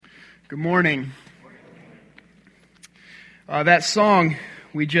Good morning. That song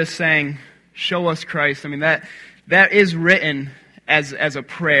we just sang, "Show Us Christ," I mean, that is written as a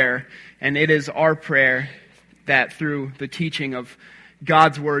prayer, and it is our prayer that through the teaching of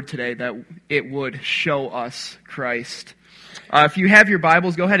God's Word today, that it would show us Christ. If you have your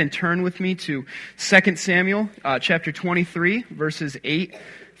Bibles, go ahead and turn with me to 2 Samuel chapter 23, verses 8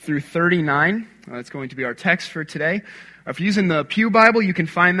 through 39. That's going to be our text for today. If you're using the Pew Bible, you can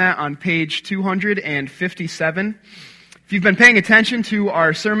find that on page 257. If you've been paying attention to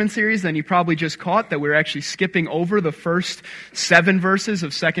our sermon series, then you probably just caught that we're actually skipping over the first 7 verses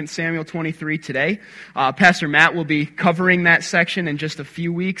of 2 Samuel 23 today. Pastor Matt will be covering that section in just a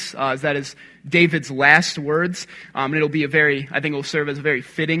few weeks, as that is David's last words. And it'll be I think it will serve as a very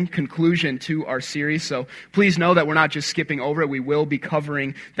fitting conclusion to our series. So please know that we're not just skipping over it. We will be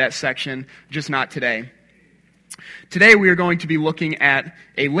covering that section, just not today. Today we are going to be looking at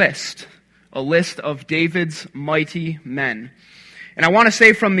a list of David's mighty men. And I want to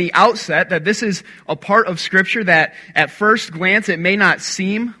say from the outset that this is a part of Scripture that at first glance it may not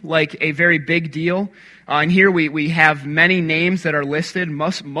seem like a very big deal. And here we have many names that are listed.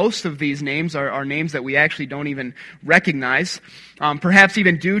 Most of these names are names that we actually don't even recognize. Perhaps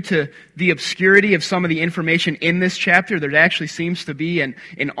even due to the obscurity of some of the information in this chapter, there actually seems to be an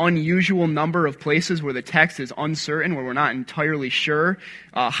unusual number of places where the text is uncertain, where we're not entirely sure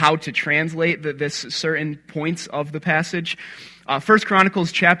how to translate this certain points of the passage. 1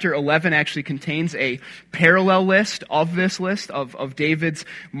 Chronicles chapter 11 actually contains a parallel list of this list of David's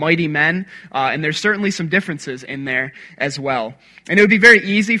mighty men, and there's certainly some differences in there as well. And it would be very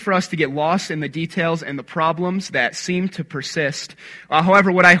easy for us to get lost in the details and the problems that seem to persist.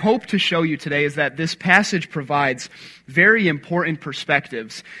 However, what I hope to show you today is that this passage provides very important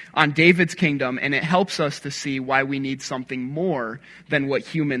perspectives on David's kingdom, and it helps us to see why we need something more than what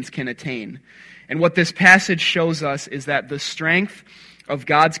humans can attain. And what this passage shows us is that the strength of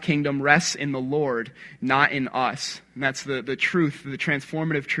God's kingdom rests in the Lord, not in us. And that's the truth, the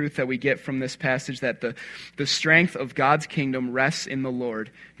transformative truth that we get from this passage, that the strength of God's kingdom rests in the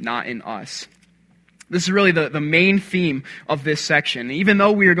Lord, not in us. This is really the main theme of this section. Even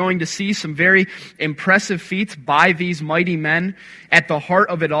though we are going to see some very impressive feats by these mighty men, at the heart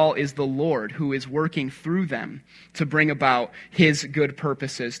of it all is the Lord who is working through them to bring about His good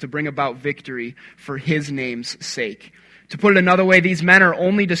purposes, to bring about victory for His name's sake. To put it another way, these men are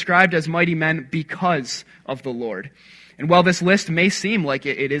only described as mighty men because of the Lord. And while this list may seem like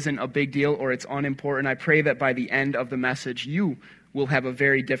it isn't a big deal or it's unimportant, I pray that by the end of the message you will have a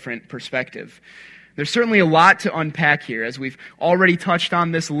very different perspective. There's certainly a lot to unpack here. As we've already touched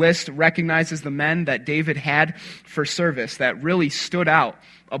on, this list recognizes the men that David had for service that really stood out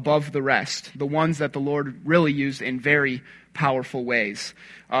above the rest, the ones that the Lord really used in very powerful ways.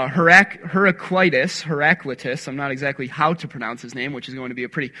 Heraclitus, I'm not exactly how to pronounce his name, which is going to be a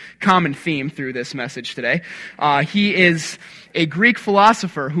pretty common theme through this message today. He is a Greek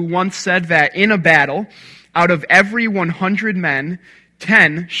philosopher who once said that in a battle, out of every 100 men,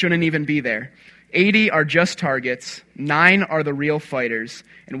 10 shouldn't even be there. 80 are just targets, 9 are the real fighters,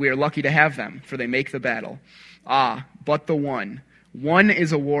 and we are lucky to have them, for they make the battle. But the one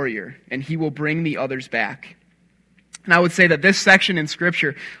is a warrior, and he will bring the others back. And I would say that this section in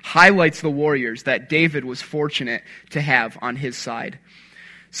Scripture highlights the warriors that David was fortunate to have on his side.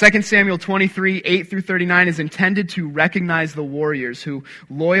 2 Samuel 23, 8 through 39 is intended to recognize the warriors who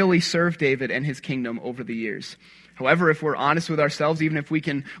loyally served David and his kingdom over the years. However, if we're honest with ourselves, even if we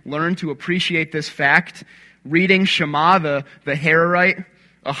can learn to appreciate this fact, reading Shema, the Hararite,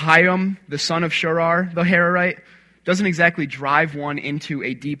 Ahiam, the son of Shurar, the Hararite, doesn't exactly drive one into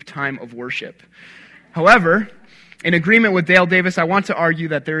a deep time of worship. However, in agreement with Dale Davis, I want to argue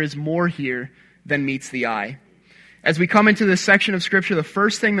that there is more here than meets the eye. As we come into this section of Scripture, the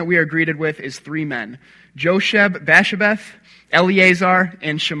first thing that we are greeted with is 3 men: Josheb, Basshebeth, Eleazar,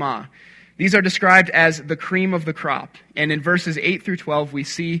 and Shema. These are described as the cream of the crop. And in verses 8 through 12, we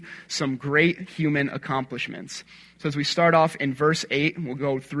see some great human accomplishments. So as we start off in verse 8, we'll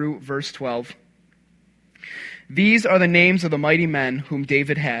go through verse 12. These are the names of the mighty men whom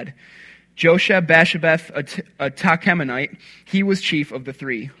David had. Josheb, Basshebeth, a Tahkemonite, he was chief of the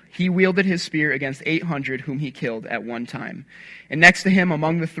 3. He wielded his spear against 800 whom he killed at one time. And next to him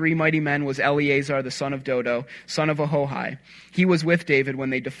among the 3 mighty men was Eleazar the son of Dodo, son of Ahohai. He was with David when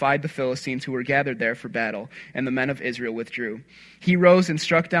they defied the Philistines who were gathered there for battle, and the men of Israel withdrew. He rose and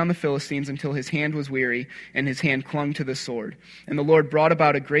struck down the Philistines until his hand was weary, and his hand clung to the sword. And the Lord brought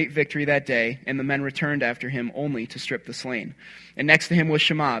about a great victory that day, and the men returned after him only to strip the slain. And next to him was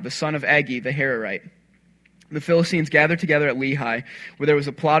Shema, the son of Agi the Hararite. The Philistines gathered together at Lehi, where there was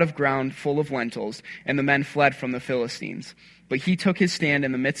a plot of ground full of lentils, and the men fled from the Philistines. But he took his stand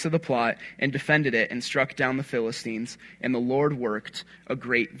in the midst of the plot and defended it and struck down the Philistines, and the Lord worked a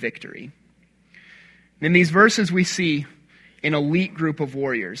great victory. In these verses we see an elite group of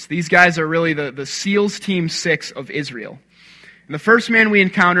warriors. These guys are really the SEALs Team 6 of Israel. And the first man we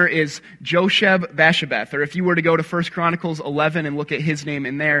encounter is Josheb-Basshebeth, or if you were to go to 1 Chronicles 11 and look at his name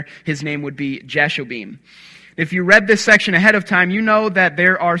in there, his name would be Jashobim. If you read this section ahead of time, you know that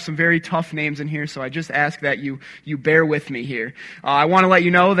there are some very tough names in here, so I just ask that you bear with me here. I want to let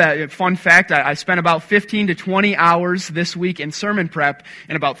you know that, fun fact, I spent about 15 to 20 hours this week in sermon prep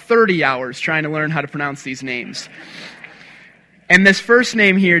and about 30 hours trying to learn how to pronounce these names. And this first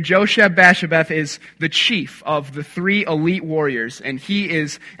name here, Josheb-Basshebeth, is the chief of the 3 elite warriors, and he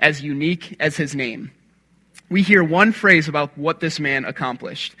is as unique as his name. We hear one phrase about what this man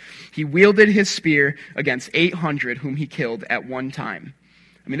accomplished. He wielded his spear against 800 whom he killed at one time.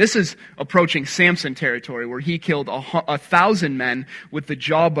 I mean, this is approaching Samson territory, where he killed 1,000 men with the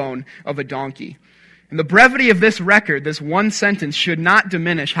jawbone of a donkey. And the brevity of this record, this one sentence, should not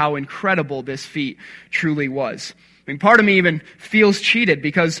diminish how incredible this feat truly was. I mean, part of me even feels cheated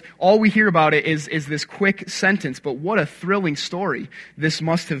because all we hear about it is this quick sentence, but what a thrilling story this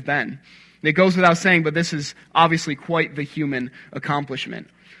must have been. It goes without saying, but this is obviously quite the human accomplishment.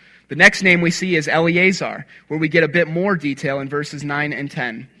 The next name we see is Eleazar, where we get a bit more detail in verses 9 and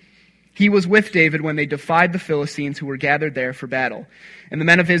 10. He was with David when they defied the Philistines who were gathered there for battle, and the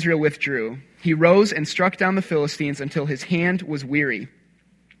men of Israel withdrew. He rose and struck down the Philistines until his hand was weary,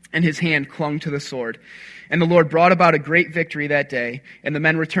 and his hand clung to the sword. And the Lord brought about a great victory that day, and the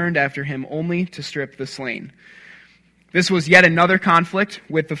men returned after him only to strip the slain. This was yet another conflict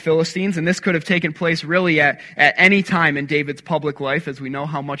with the Philistines, and this could have taken place really at any time in David's public life, as we know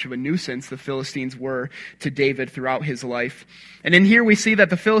how much of a nuisance the Philistines were to David throughout his life. And in here we see that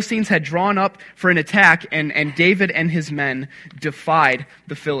the Philistines had drawn up for an attack, and David and his men defied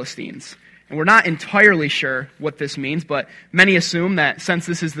the Philistines. And we're not entirely sure what this means, but many assume that since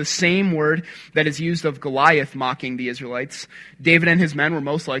this is the same word that is used of Goliath mocking the Israelites, David and his men were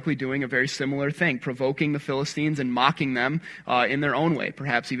most likely doing a very similar thing, provoking the Philistines and mocking them in their own way,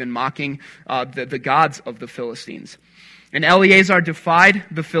 perhaps even mocking the gods of the Philistines. And Eleazar defied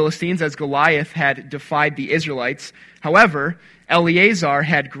the Philistines as Goliath had defied the Israelites. However, Eleazar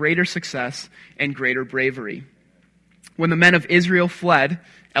had greater success and greater bravery. When the men of Israel fled,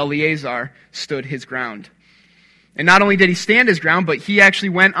 Eleazar stood his ground. And not only did he stand his ground, but he actually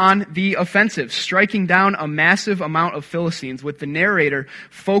went on the offensive, striking down a massive amount of Philistines, with the narrator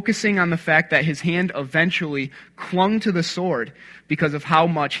focusing on the fact that his hand eventually clung to the sword because of how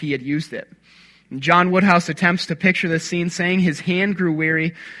much he had used it. And John Woodhouse attempts to picture this scene, saying his hand grew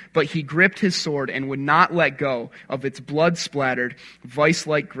weary, but he gripped his sword and would not let go of its blood-splattered,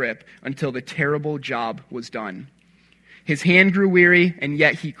 vice-like grip until the terrible job was done. His hand grew weary, and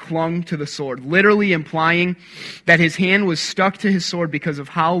yet he clung to the sword, literally implying that his hand was stuck to his sword because of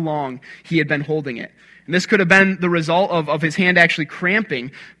how long he had been holding it. And this could have been the result of his hand actually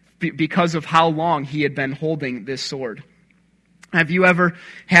cramping because of how long he had been holding this sword. Have you ever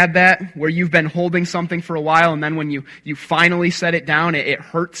had that, where you've been holding something for a while, and then when you finally set it down, it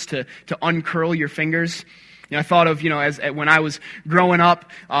hurts to uncurl your fingers? You know, I thought of, as when I was growing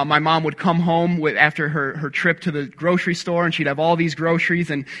up, my mom would come home after her trip to the grocery store, and she'd have all these groceries.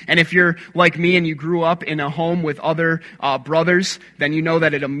 And if you're like me and you grew up in a home with other brothers, then you know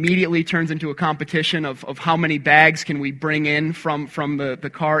that it immediately turns into a competition of how many bags can we bring in from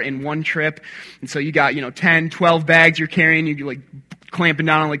the car in one trip. And so you got, 10, 12 bags you're carrying, you're like clamping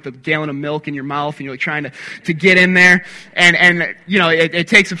down on like the gallon of milk in your mouth, and you're like trying to get in there. And it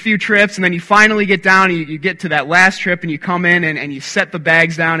takes a few trips, and then you finally get down, and you get to that last trip, and you come in and you set the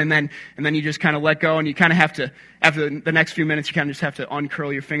bags down, and then you just kind of let go, and you kind of have to, after the next few minutes, you kind of just have to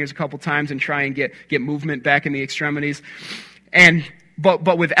uncurl your fingers a couple times and try and get movement back in the extremities.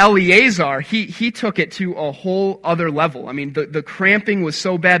 But with Eleazar, he took it to a whole other level. I mean, the cramping was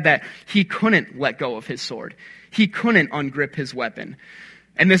so bad that he couldn't let go of his sword. He couldn't ungrip his weapon.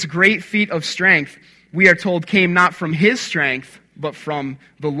 And this great feat of strength, we are told, came not from his strength, but from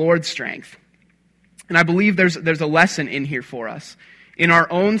the Lord's strength. And I believe there's a lesson in here for us. In our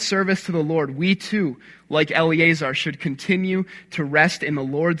own service to the Lord, we too, like Eleazar, should continue to rest in the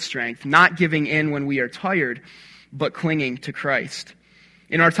Lord's strength, not giving in when we are tired, but clinging to Christ.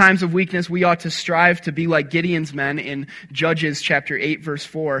 In our times of weakness, we ought to strive to be like Gideon's men in Judges chapter 8, verse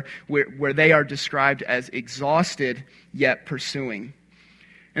 4, where they are described as exhausted yet pursuing.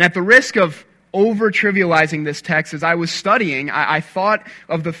 And at the risk of over-trivializing this text, as I was studying, I thought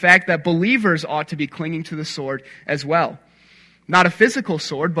of the fact that believers ought to be clinging to the sword as well. Not a physical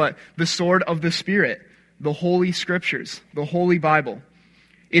sword, but the sword of the Spirit, the Holy Scriptures, the Holy Bible.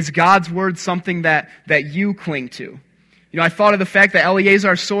 Is God's Word something that you cling to? I thought of the fact that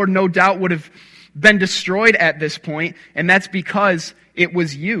Eleazar's sword no doubt would have been destroyed at this point, and that's because it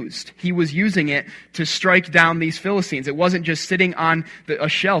was used. He was using it to strike down these Philistines. It wasn't just sitting on a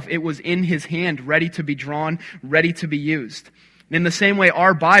shelf. It was in his hand, ready to be drawn, ready to be used. And in the same way,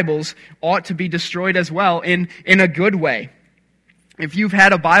 our Bibles ought to be destroyed as well in a good way. If you've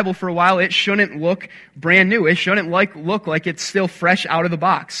had a Bible for a while, it shouldn't look brand new. It shouldn't look like it's still fresh out of the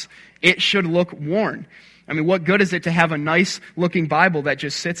box. It should look worn. I mean, what good is it to have a nice-looking Bible that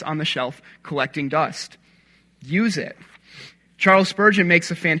just sits on the shelf collecting dust? Use it. Charles Spurgeon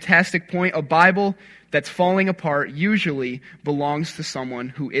makes a fantastic point. A Bible that's falling apart usually belongs to someone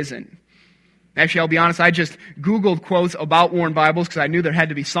who isn't. Actually, I'll be honest, I just Googled quotes about worn Bibles because I knew there had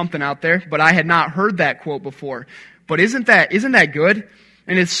to be something out there, but I had not heard that quote before. But isn't that good?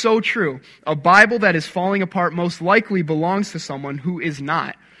 And it's so true. A Bible that is falling apart most likely belongs to someone who is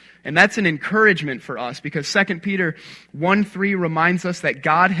not. And that's an encouragement for us because 2 Peter 1:3 reminds us that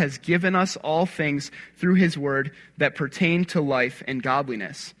God has given us all things through His Word that pertain to life and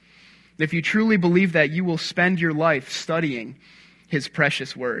godliness. If you truly believe that, you will spend your life studying His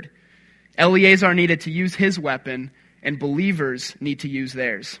precious Word. Eleazar needed to use his weapon, and believers need to use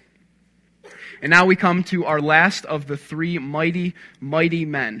theirs. And now we come to our last of the three mighty, mighty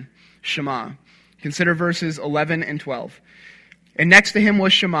men, Shammah. Consider verses 11 and 12. And next to him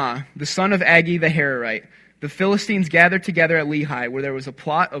was Shammah, the son of Agi the Hararite. The Philistines gathered together at Lehi, where there was a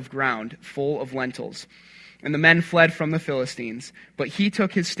plot of ground full of lentils. And the men fled from the Philistines. But he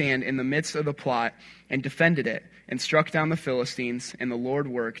took his stand in the midst of the plot and defended it, and struck down the Philistines, and the Lord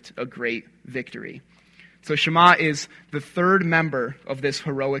worked a great victory. So Shammah is the third member of this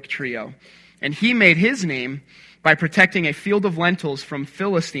heroic trio. And he made his name by protecting a field of lentils from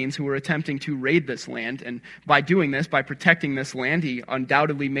Philistines who were attempting to raid this land. And by doing this, by protecting this land, he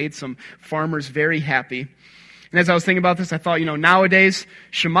undoubtedly made some farmers very happy. And as I was thinking about this, I thought, nowadays,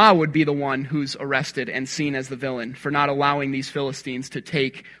 Shammah would be the one who's arrested and seen as the villain for not allowing these Philistines to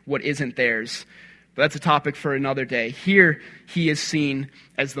take what isn't theirs. But that's a topic for another day. Here, he is seen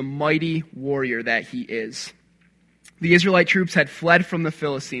as the mighty warrior that he is. The Israelite troops had fled from the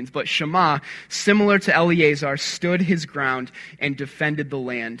Philistines, but Shammah, similar to Eleazar, stood his ground and defended the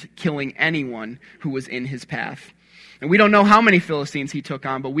land, killing anyone who was in his path. And we don't know how many Philistines he took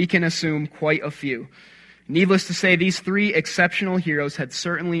on, but we can assume quite a few. Needless to say, these three exceptional heroes had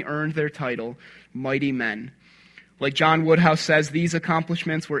certainly earned their title, mighty men. Like John Woodhouse says, these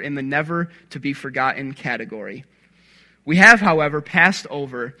accomplishments were in the never-to-be-forgotten category. We have, however, passed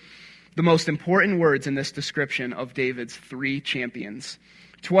over the most important words in this description of David's three champions.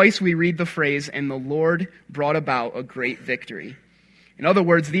 Twice we read the phrase, and the Lord brought about a great victory. In other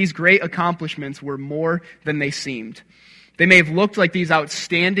words, these great accomplishments were more than they seemed. They may have looked like these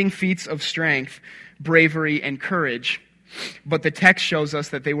outstanding feats of strength, bravery, and courage, but the text shows us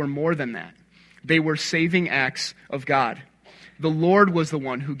that they were more than that. They were saving acts of God. The Lord was the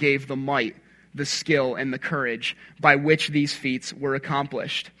one who gave the might, the skill, and the courage by which these feats were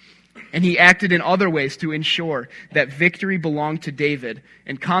accomplished. And he acted in other ways to ensure that victory belonged to David,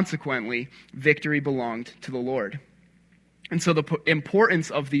 and consequently, victory belonged to the Lord. And so the importance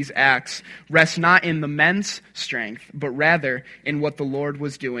of these acts rests not in the men's strength, but rather in what the Lord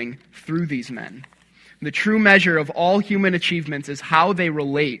was doing through these men. The true measure of all human achievements is how they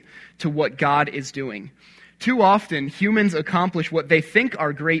relate to what God is doing. Too often, humans accomplish what they think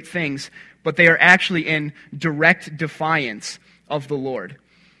are great things, but they are actually in direct defiance of the Lord.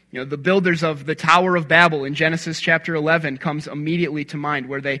 The builders of the Tower of Babel in Genesis chapter 11 comes immediately to mind,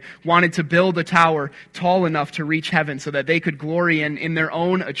 where they wanted to build a tower tall enough to reach heaven so that they could glory in their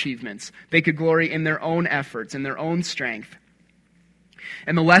own achievements. They could glory in their own efforts, in their own strength.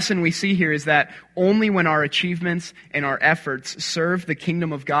 And the lesson we see here is that only when our achievements and our efforts serve the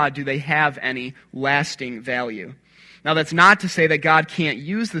kingdom of God do they have any lasting value. Now, that's not to say that God can't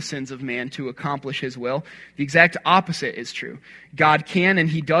use the sins of man to accomplish his will. The exact opposite is true. God can and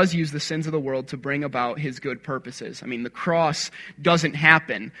he does use the sins of the world to bring about his good purposes. I mean, the cross doesn't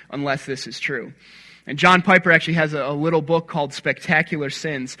happen unless this is true. And John Piper actually has a little book called Spectacular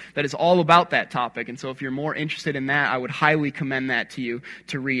Sins that is all about that topic. And so if you're more interested in that, I would highly commend that to you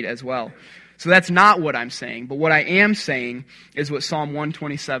to read as well. So that's not what I'm saying. But what I am saying is what Psalm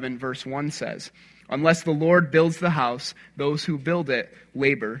 127 verse 1 says. Unless the Lord builds the house, those who build it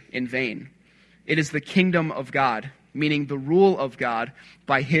labor in vain. It is the kingdom of God, meaning the rule of God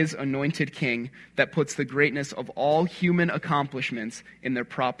by his anointed king that puts the greatness of all human accomplishments in their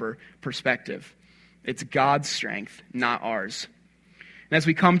proper perspective. It's God's strength, not ours. And as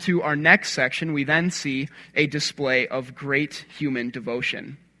we come to our next section, we then see a display of great human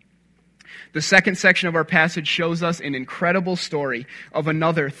devotion. The second section of our passage shows us an incredible story of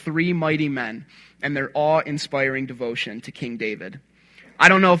another 3 mighty men and their awe-inspiring devotion to King David. I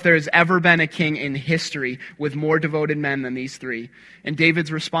don't know if there has ever been a king in history with more devoted men than these 3. And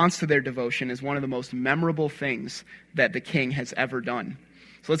David's response to their devotion is one of the most memorable things that the king has ever done.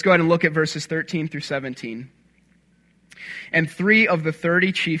 So let's go ahead and look at verses 13 through 17. And 3 of the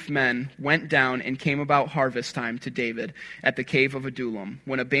 30 chief men went down and came about harvest time to David at the cave of Adullam,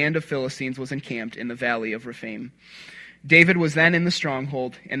 when a band of Philistines was encamped in the valley of Rephaim. David was then in the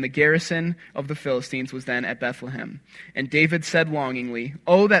stronghold, and the garrison of the Philistines was then at Bethlehem. And David said longingly,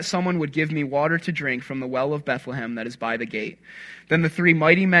 "Oh, that someone would give me water to drink from the well of Bethlehem that is by the gate." Then the 3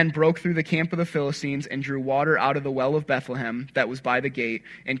 mighty men broke through the camp of the Philistines and drew water out of the well of Bethlehem that was by the gate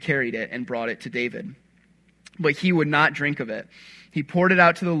and carried it and brought it to David. But he would not drink of it. He poured it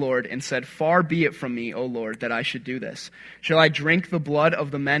out to the Lord and said, "Far be it from me, O Lord, that I should do this. Shall I drink the blood of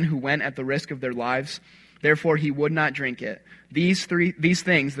the men who went at the risk of their lives?" Therefore he would not drink it. These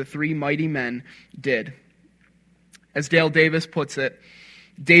things the 3 mighty men did. As Dale Davis puts it,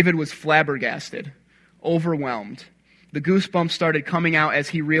 David was flabbergasted, overwhelmed. The goosebumps started coming out as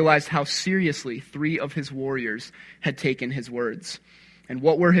he realized how seriously 3 of his warriors had taken his words. And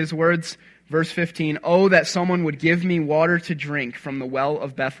what were his words? Verse 15, "Oh, that someone would give me water to drink from the well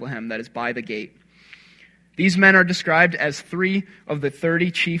of Bethlehem that is by the gate." These men are described as 3 of the 30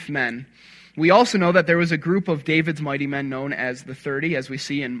 chief men. We also know that there was a group of David's mighty men known as the 30, as we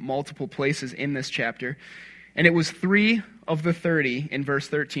see in multiple places in this chapter. And it was 3 of the 30 in verse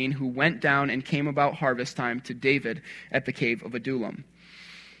 13 who went down and came about harvest time to David at the cave of Adullam.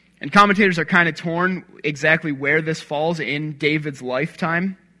 And commentators are kind of torn exactly where this falls in David's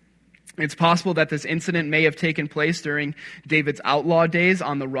lifetime. It's possible that this incident may have taken place during David's outlaw days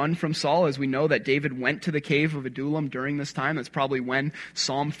on the run from Saul, as we know that David went to the cave of Adullam during this time. That's probably when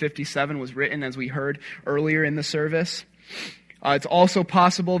Psalm 57 was written, as we heard earlier in the service. It's also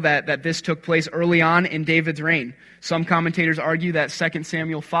possible that this took place early on in David's reign. Some commentators argue that 2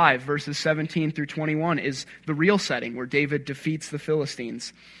 Samuel 5, verses 17 through 21, is the real setting where David defeats the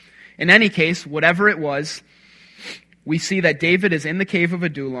Philistines. In any case, whatever it was, we see that David is in the cave of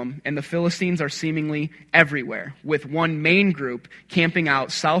Adullam, and the Philistines are seemingly everywhere, with one main group camping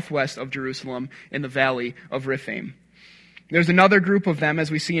out southwest of Jerusalem in the valley of Rephaim. There's another group of them, as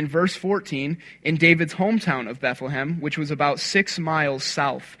we see in verse 14, in David's hometown of Bethlehem, which was about 6 miles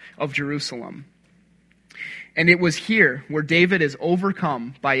south of Jerusalem. And it was here where David is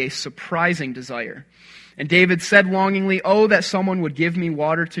overcome by a surprising desire. And David said longingly, "Oh, that someone would give me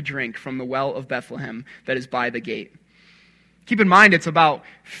water to drink from the well of Bethlehem that is by the gate." Keep in mind, it's about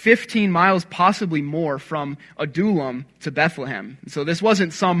 15 miles, possibly more, from Adullam to Bethlehem. So this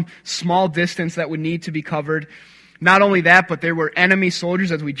wasn't some small distance that would need to be covered. Not only that, but there were enemy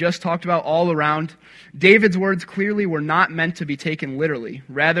soldiers, as we just talked about, all around. David's words clearly were not meant to be taken literally.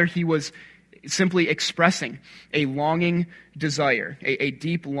 Rather, he was simply expressing a longing desire, a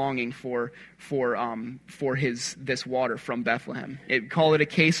deep longing for this water from Bethlehem. Call it a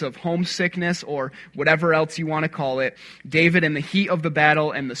case of homesickness or whatever else you want to call it. David, in the heat of the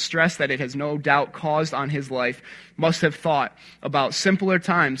battle and the stress that it has no doubt caused on his life, must have thought about simpler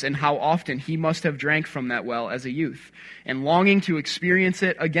times and how often he must have drank from that well as a youth. And longing to experience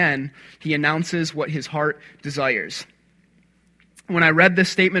it again, he announces what his heart desires. When I read this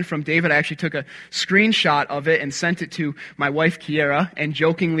statement from David, I actually took a screenshot of it and sent it to my wife, Kiera, and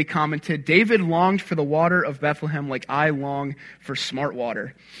jokingly commented, "David longed for the water of Bethlehem like I long for smart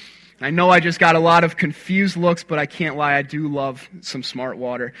water." I know I just got a lot of confused looks, but I can't lie, I do love some smart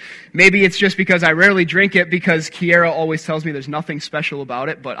water. Maybe it's just because I rarely drink it, because Kiera always tells me there's nothing special about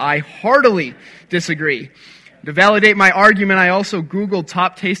it, but I heartily disagree. To validate my argument, I also Googled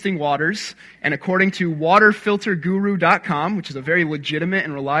top tasting waters, and according to waterfilterguru.com, which is a very legitimate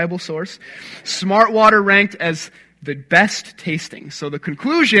and reliable source, smart water ranked as the best tasting. So the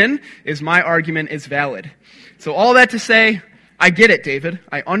conclusion is my argument is valid. So all that to say, I get it, David.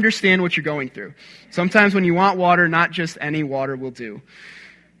 I understand what you're going through. Sometimes when you want water, not just any water will do.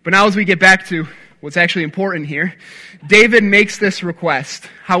 But now as we get back to what's actually important here, David makes this request.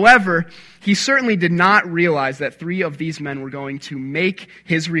 However, he certainly did not realize that 3 of these men were going to make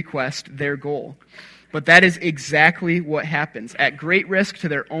his request their goal. But that is exactly what happens. At great risk to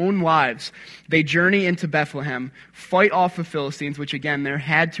their own lives, they journey into Bethlehem, fight off the Philistines, which again, there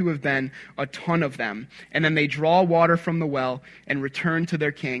had to have been a ton of them. And then they draw water from the well and return to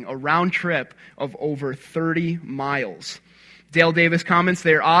their king, a round trip of over 30 miles. Dale Davis comments,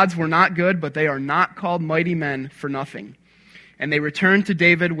 their odds were not good, but they are not called mighty men for nothing. And they returned to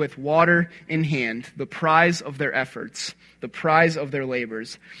David with water in hand, the prize of their efforts, the prize of their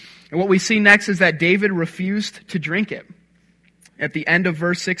labors. And what we see next is that David refused to drink it. At the end of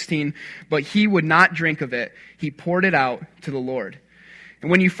verse 16, but he would not drink of it. He poured it out to the Lord. And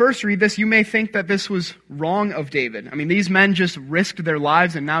when you first read this, you may think that this was wrong of David. I mean, these men just risked their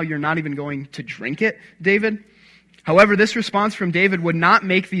lives, and now you're not even going to drink it, David? However, this response from David would not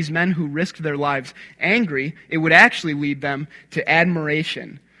make these men who risked their lives angry. It would actually lead them to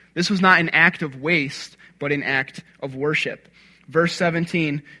admiration. This was not an act of waste, but an act of worship. Verse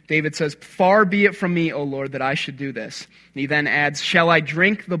 17, David says, far be it from me, O Lord, that I should do this. And he then adds, shall I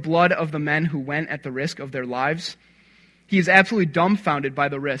drink the blood of the men who went at the risk of their lives? He is absolutely dumbfounded by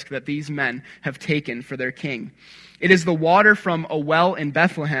the risk that these men have taken for their king. It is the water from a well in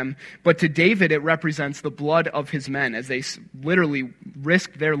Bethlehem, but to David it represents the blood of his men as they literally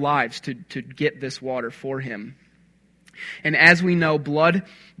risked their lives to get this water for him. And as we know, blood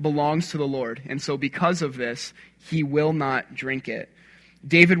belongs to the Lord, and so because of this, he will not drink it.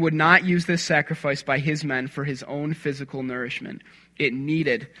 David would not use this sacrifice by his men for his own physical nourishment. It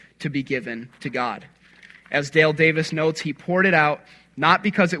needed to be given to God. As Dale Davis notes, he poured it out not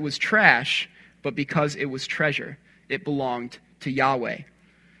because it was trash, but because it was treasure. It belonged to Yahweh.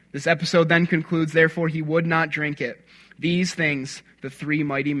 This episode then concludes, therefore he would not drink it. These things the three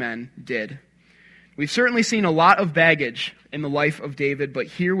mighty men did. We've certainly seen a lot of baggage in the life of David, but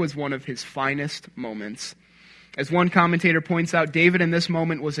here was one of his finest moments. As one commentator points out, David in this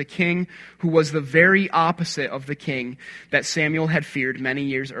moment was a king who was the very opposite of the king that Samuel had feared many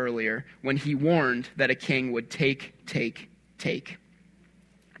years earlier when he warned that a king would take.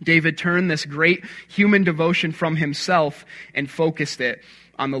 David turned this great human devotion from himself and focused it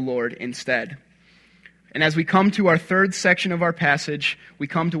on the Lord instead. And as we come to our third section of our passage, we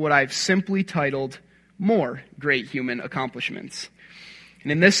come to what I've simply titled, More Great Human Accomplishments.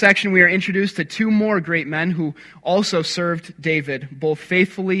 And in this section, we are introduced to two more great men who also served David both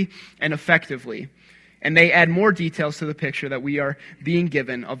faithfully and effectively. And they add more details to the picture that we are being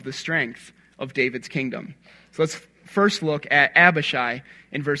given of the strength of David's kingdom. So let's first look at Abishai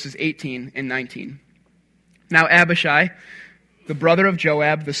in verses 18 and 19. Now Abishai, the brother of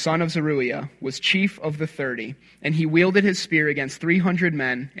Joab, the son of Zeruiah, was chief of the 30, and he wielded his spear against 300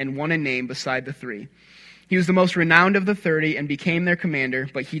 men and won a name beside the three. He was the most renowned of the 30 and became their commander,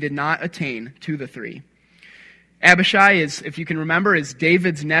 but he did not attain to the three. Abishai is, if you can remember, is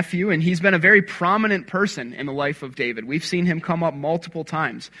David's nephew, and he's been a very prominent person in the life of David. We've seen him come up multiple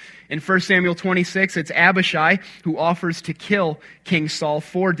times. In 1 Samuel 26, it's Abishai who offers to kill King Saul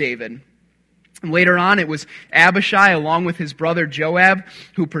for David. And later on, it was Abishai, along with his brother Joab,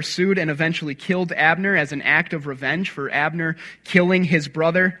 who pursued and eventually killed Abner as an act of revenge for Abner killing his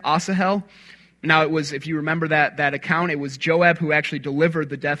brother Asahel. Now, it was, if you remember that account, it was Joab who actually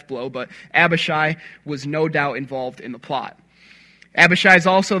delivered the death blow, but Abishai was no doubt involved in the plot. Abishai is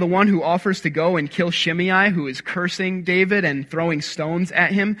also the one who offers to go and kill Shimei, who is cursing David and throwing stones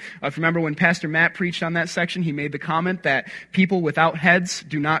at him. If you remember when Pastor Matt preached on that section, he made the comment that people without heads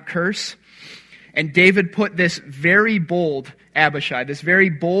do not curse. And David put this very bold Abishai, this very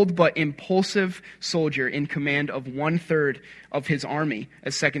bold but impulsive soldier, in command of 1/3 of his army,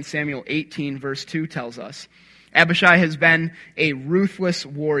 as 2 Samuel 18 verse 2 tells us. Abishai has been a ruthless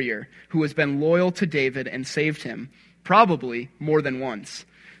warrior who has been loyal to David and saved him, probably more than once.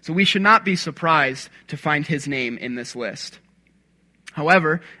 So we should not be surprised to find his name in this list.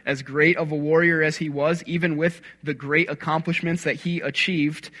 However, as great of a warrior as he was, even with the great accomplishments that he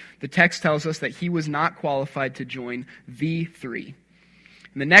achieved, the text tells us that he was not qualified to join the three.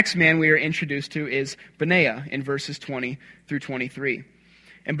 And the next man we are introduced to is Benaiah in verses 20 through 23.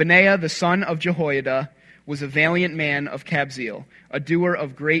 And Benaiah, the son of Jehoiada, was a valiant man of Kabzeel, a doer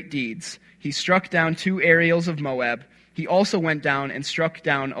of great deeds. He struck down 2 Ariels of Moab. He also went down and struck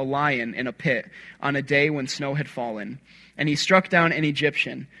down a lion in a pit on a day when snow had fallen. And he struck down an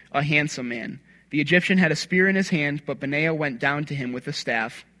Egyptian, a handsome man. The Egyptian had a spear in his hand, but Benaiah went down to him with a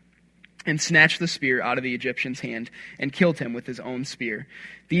staff and snatched the spear out of the Egyptian's hand and killed him with his own spear.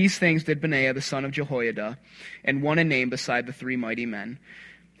 These things did Benaiah, the son of Jehoiada, and won a name beside the 3 mighty men.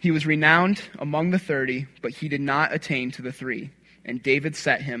 He was renowned among the 30, but he did not attain to the 3, and David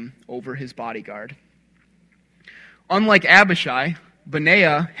set him over his bodyguard. Unlike Abishai,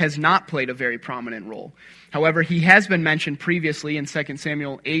 Benaiah has not played a very prominent role. However, he has been mentioned previously in 2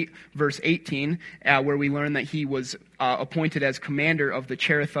 Samuel 8, verse 18, where we learn that he was appointed as commander of the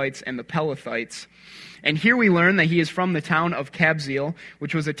Cherethites and the Pelethites. And here we learn that he is from the town of Kabzeel,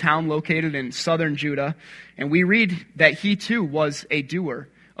 which was a town located in southern Judah. And we read that he too was a doer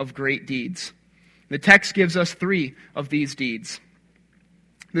of great deeds. The text gives us 3 of these deeds.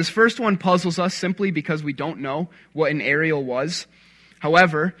 This first one puzzles us simply because we don't know what an aerial was.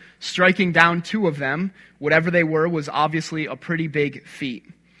 However, striking down 2 of them, whatever they were, was obviously a pretty big feat.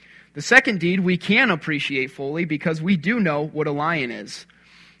 The second deed we can appreciate fully because we do know what a lion is.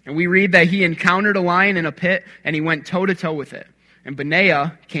 And we read that he encountered a lion in a pit and he went toe-to-toe with it. And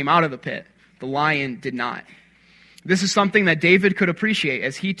Benaiah came out of the pit. The lion did not. This is something that David could appreciate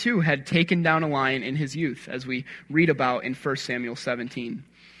as he too had taken down a lion in his youth, as we read about in 1 Samuel 17.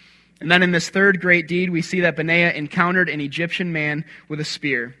 And then in this third great deed, we see that Benaiah encountered an Egyptian man with a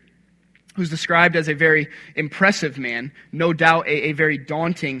spear, who's described as a very impressive man, no doubt a very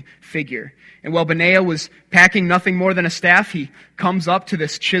daunting figure. And while Benaiah was packing nothing more than a staff, he comes up to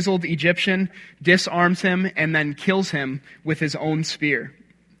this chiseled Egyptian, disarms him, and then kills him with his own spear.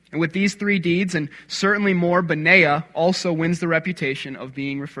 And with these 3 deeds, and certainly more, Benaiah also wins the reputation of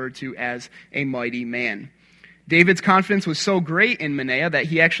being referred to as a mighty man. David's confidence was so great in Benaiah that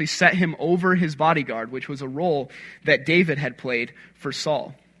he actually set him over his bodyguard, which was a role that David had played for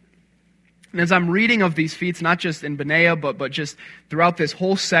Saul. And as I'm reading of these feats, not just in Benaiah, but just throughout this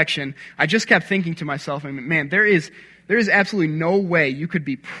whole section, I just kept thinking to myself, man, there is absolutely no way you could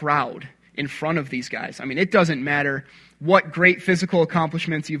be proud in front of these guys. I mean, it doesn't matter what great physical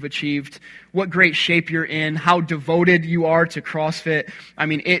accomplishments you've achieved, what great shape you're in, how devoted you are to CrossFit. I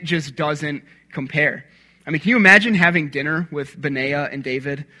mean, it just doesn't compare. I mean, can you imagine having dinner with Benaiah and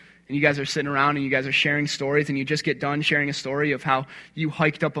David? And you guys are sitting around and you guys are sharing stories, and you just get done sharing a story of how you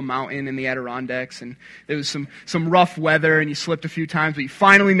hiked up a mountain in the Adirondacks and there was some rough weather and you slipped a few times, but you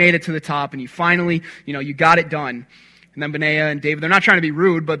finally made it to the top and you finally, you got it done. And then Benaiah and David, they're not trying to be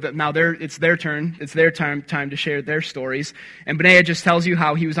rude, but now it's their turn. It's their time to share their stories. And Benaiah just tells you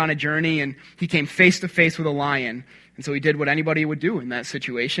how he was on a journey and he came face to face with a lion. And so he did what anybody would do in that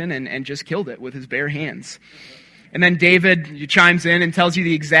situation and just killed it with his bare hands. And then David chimes in and tells you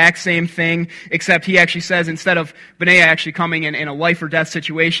the exact same thing, except he actually says instead of Benaiah actually coming in a life or death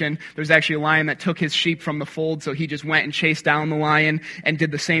situation, there's actually a lion that took his sheep from the fold, so he just went and chased down the lion and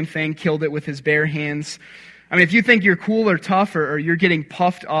did the same thing, killed it with his bare hands. I mean, if you think you're cool or tough or you're getting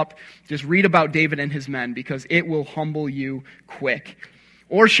puffed up, just read about David and his men because it will humble you quick.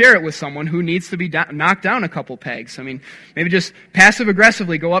 Or share it with someone who needs to be knocked down a couple pegs. I mean, maybe just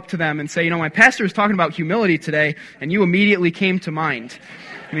passive-aggressively go up to them and say, my pastor is talking about humility today, and you immediately came to mind.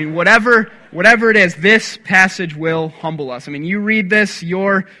 I mean, whatever it is, this passage will humble us. I mean, you read this,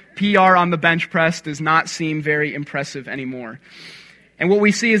 your PR on the bench press does not seem very impressive anymore. And what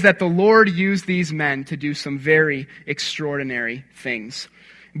we see is that the Lord used these men to do some very extraordinary things.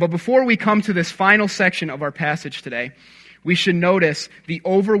 But before we come to this final section of our passage today, we should notice the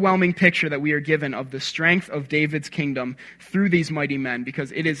overwhelming picture that we are given of the strength of David's kingdom through these mighty men,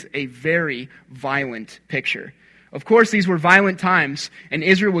 because it is a very violent picture. Of course, these were violent times, and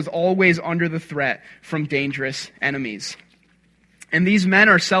Israel was always under the threat from dangerous enemies. And these men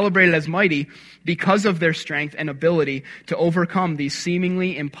are celebrated as mighty because of their strength and ability to overcome these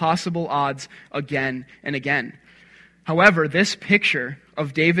seemingly impossible odds again and again. However, this picture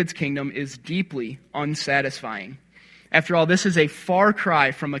of David's kingdom is deeply unsatisfying. After all, this is a far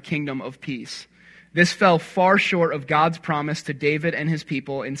cry from a kingdom of peace. This fell far short of God's promise to David and his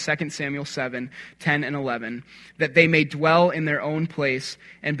people in 2 Samuel 7, 10 and 11, that they may dwell in their own place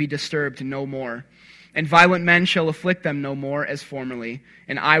and be disturbed no more. And violent men shall afflict them no more as formerly,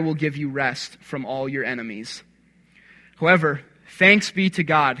 and I will give you rest from all your enemies. However, thanks be to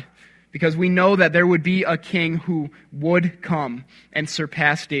God, because we know that there would be a king who would come and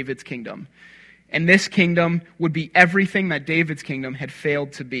surpass David's kingdom. And this kingdom would be everything that David's kingdom had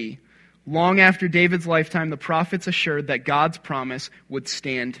failed to be. Long after David's lifetime, the prophets assured that God's promise would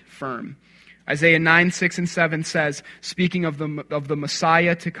stand firm. Isaiah 9, 6 and 7 says, speaking of the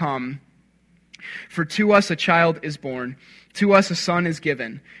Messiah to come, "For to us a child is born, to us a son is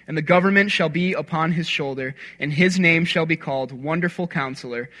given, and the government shall be upon his shoulder, and his name shall be called Wonderful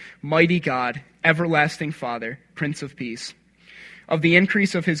Counselor, Mighty God, Everlasting Father, Prince of Peace. Of the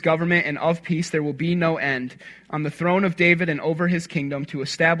increase of his government and of peace there will be no end, on the throne of David and over his kingdom, to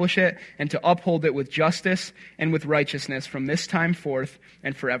establish it and to uphold it with justice and with righteousness from this time forth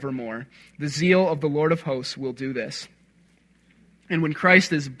and forevermore. The zeal of the Lord of hosts will do this." And when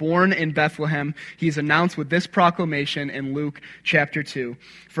Christ is born in Bethlehem, he is announced with this proclamation in Luke chapter 2.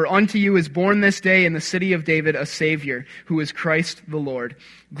 For unto you is born this day in the city of David a Savior, who is Christ the Lord.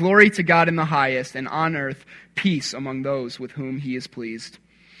 Glory to God in the highest, and on earth peace among those with whom he is pleased.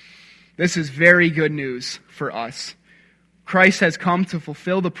 This is very good news for us. Christ has come to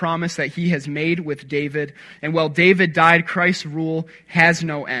fulfill the promise that he has made with David. And while David died, Christ's rule has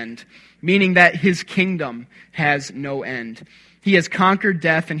no end, meaning that his kingdom has no end. He has conquered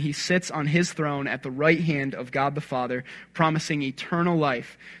death, and he sits on his throne at the right hand of God the Father, promising eternal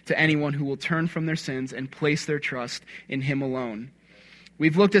life to anyone who will turn from their sins and place their trust in him alone.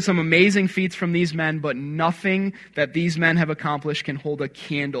 We've looked at some amazing feats from these men, but nothing that these men have accomplished can hold a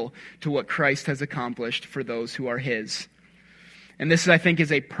candle to what Christ has accomplished for those who are his. And this, I think,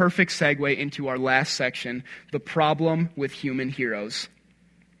 is a perfect segue into our last section, the problem with human heroes.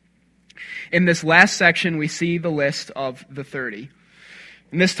 In this last section, we see the list of the 30.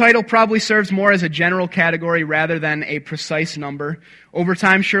 And this title probably serves more as a general category rather than a precise number. Over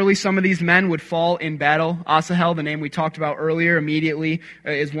time, surely some of these men would fall in battle. Asahel, the name we talked about earlier, immediately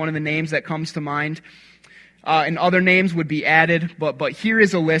is one of the names that comes to mind. And other names would be added, but here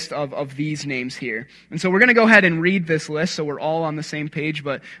is a list of these names here. And so we're going to go ahead and read this list so we're all on the same page,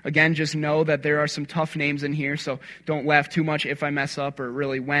 but again, just know that there are some tough names in here, so don't laugh too much if I mess up, or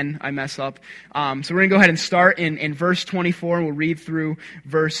really when I mess up. So we're going to go ahead and start in verse 24, and we'll read through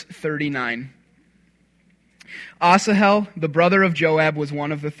verse 39. Asahel, the brother of Joab, was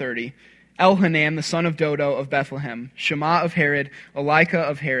one of the 30. Elhanan, the son of Dodo of Bethlehem. Shema of Herod. Elika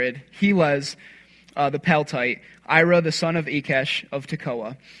of Herod. Helez, the Peltite, Ira the son of Ikesh of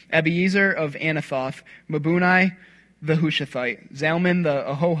Tekoa, Abiezer of Anathoth, Mabunai the Hushathite, Zalman the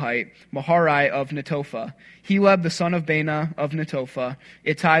Ahohite, Maharai of Netophah, Heleb the son of Bana of Netophah,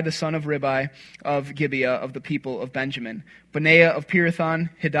 Ittai the son of Ribai of Gibeah of the people of Benjamin, Benaiah of Pirathon,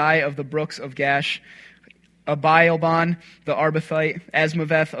 Hiddai of the brooks of Gash, Abialban the Arbathite,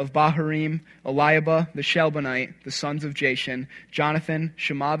 Asmaveth of Baharim, Eliabah the Shelbanite, the sons of Jashan, Jonathan,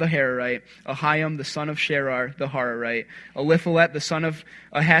 Shema the Hararite, Ahiam the son of Sherar the Hararite, Eliphalet the son of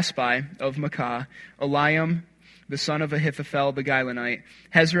Ahasbai of Makkah, Eliam the son of Ahithophel the Gilonite,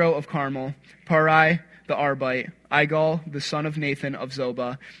 Hezro of Carmel, Parai the Arbite, Igal the son of Nathan of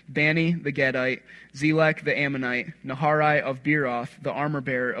Zobah, Bani the Gadite, Zelek the Ammonite, Naharai of Beeroth, the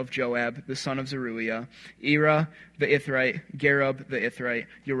armor-bearer of Joab, the son of Zeruiah, Ira the Ithrite, Gareb the Ithrite,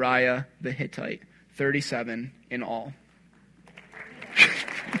 Uriah the Hittite. 37 in all.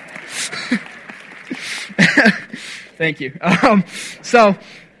 Thank you. So,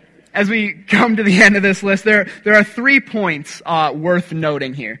 as we come to the end of this list, there are 3 points worth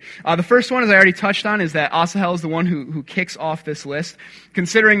noting here. The first one, as I already touched on, is that Asahel is the one who kicks off this list.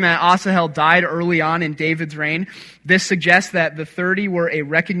 Considering that Asahel died early on in David's reign, this suggests that the 30 were a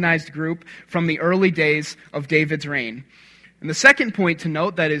recognized group from the early days of David's reign. And the second point to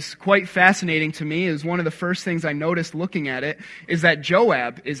note that is quite fascinating to me, is one of the first things I noticed looking at it, is that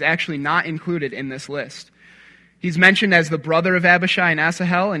Joab is actually not included in this list. He's mentioned as the brother of Abishai and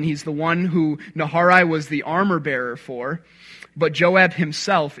Asahel, and he's the one who Naharai was the armor-bearer for. But Joab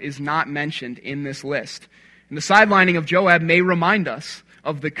himself is not mentioned in this list. And the sidelining of Joab may remind us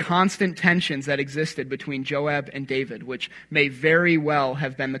of the constant tensions that existed between Joab and David, which may very well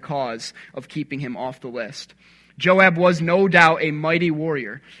have been the cause of keeping him off the list. Joab was no doubt a mighty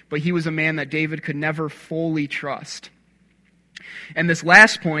warrior, but he was a man that David could never fully trust. And this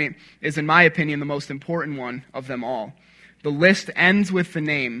last point is, in my opinion, the most important one of them all. The list ends with the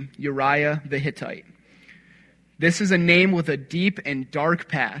name Uriah the Hittite. This is a name with a deep and dark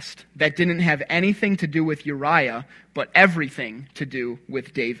past that didn't have anything to do with Uriah, but everything to do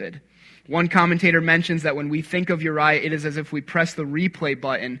with David. One commentator mentions that when we think of Uriah, it is as if we press the replay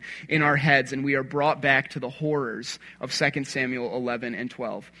button in our heads and we are brought back to the horrors of 2 Samuel 11 and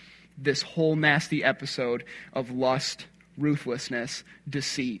 12. This whole nasty episode of lust, ruthlessness,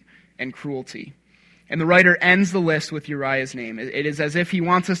 deceit, and cruelty. And the writer ends the list with Uriah's name. It is as if he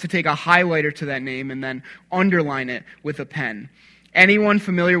wants us to take a highlighter to that name and then underline it with a pen. Anyone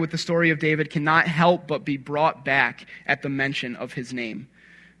familiar with the story of David cannot help but be brought back at the mention of his name.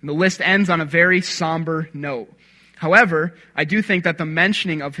 And the list ends on a very somber note. However, I do think that the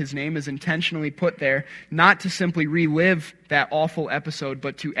mentioning of his name is intentionally put there not to simply relive that awful episode,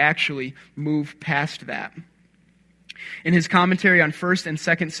 but to actually move past that. In his commentary on 1 and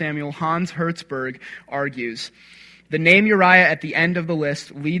 2 Samuel, Hans Hertzberg argues, the name Uriah at the end of the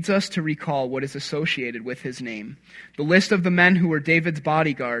list leads us to recall what is associated with his name. The list of the men who were David's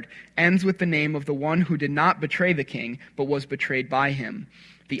bodyguard ends with the name of the one who did not betray the king, but was betrayed by him.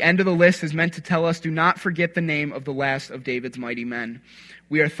 The end of the list is meant to tell us, do not forget the name of the last of David's mighty men.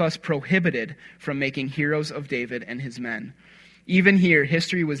 We are thus prohibited from making heroes of David and his men. Even here,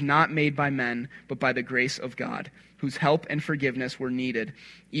 history was not made by men, but by the grace of God, whose help and forgiveness were needed,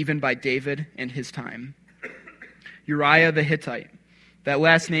 even by David and his time. Uriah the Hittite. That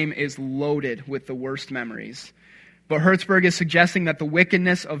last name is loaded with the worst memories. But Hertzberg is suggesting that the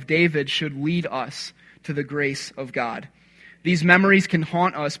wickedness of David should lead us to the grace of God. These memories can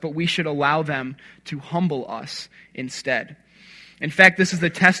haunt us, but we should allow them to humble us instead. In fact, this is the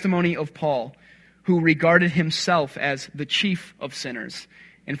testimony of Paul, who regarded himself as the chief of sinners.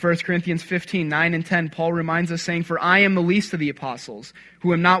 In 1 Corinthians 15, 9 and 10, Paul reminds us, saying, "For I am the least of the apostles,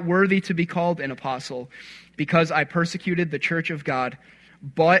 who am not worthy to be called an apostle, because I persecuted the church of God,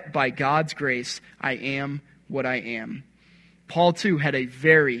 but by God's grace I am what I am." Paul, too, had a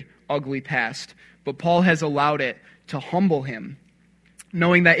very ugly past, but Paul has allowed it to humble him,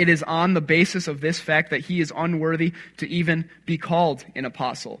 knowing that it is on the basis of this fact that he is unworthy to even be called an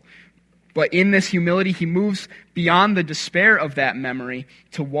apostle. But in this humility, he moves beyond the despair of that memory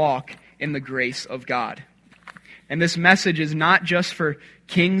to walk in the grace of God. And this message is not just for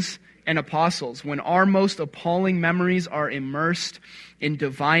kings and apostles. When our most appalling memories are immersed in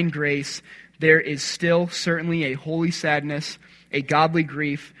divine grace, there is still certainly a holy sadness, a godly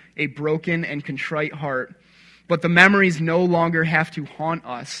grief, a broken and contrite heart. But the memories no longer have to haunt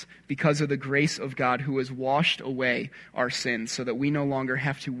us because of the grace of God, who has washed away our sins, so that we no longer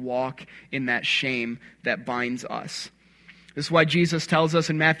have to walk in that shame that binds us. This is why Jesus tells us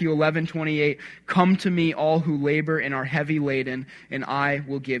in Matthew 11:28, "Come to me, all who labor and are heavy laden, and I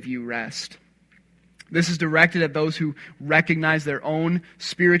will give you rest." This is directed at those who recognize their own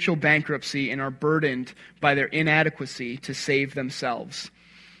spiritual bankruptcy and are burdened by their inadequacy to save themselves.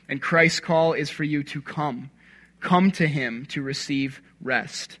 And Christ's call is for you to come. Come to him to receive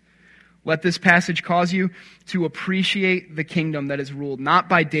rest. Let this passage cause you to appreciate the kingdom that is ruled not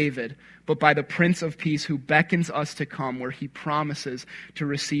by David, but by the Prince of Peace, who beckons us to come, where he promises to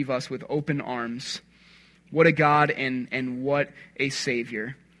receive us with open arms. What a God and what a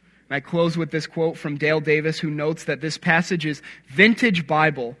Savior. And I close with this quote from Dale Davis, who notes that this passage is vintage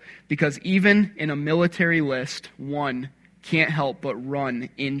Bible because even in a military list, one can't help but run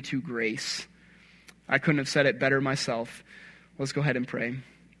into grace. I couldn't have said it better myself. Let's go ahead and pray.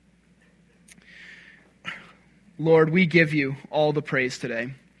 Lord, we give you all the praise today.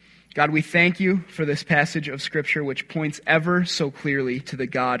 God, we thank you for this passage of Scripture which points ever so clearly to the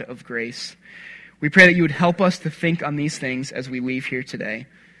God of grace. We pray that you would help us to think on these things as we leave here today.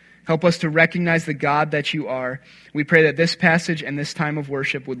 Help us to recognize the God that you are. We pray that this passage and this time of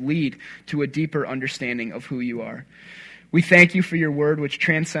worship would lead to a deeper understanding of who you are. We thank you for your word, which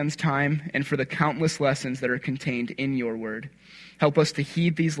transcends time, and for the countless lessons that are contained in your word. Help us to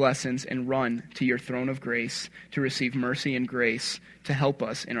heed these lessons and run to your throne of grace to receive mercy and grace to help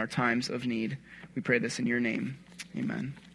us in our times of need. We pray this in your name. Amen.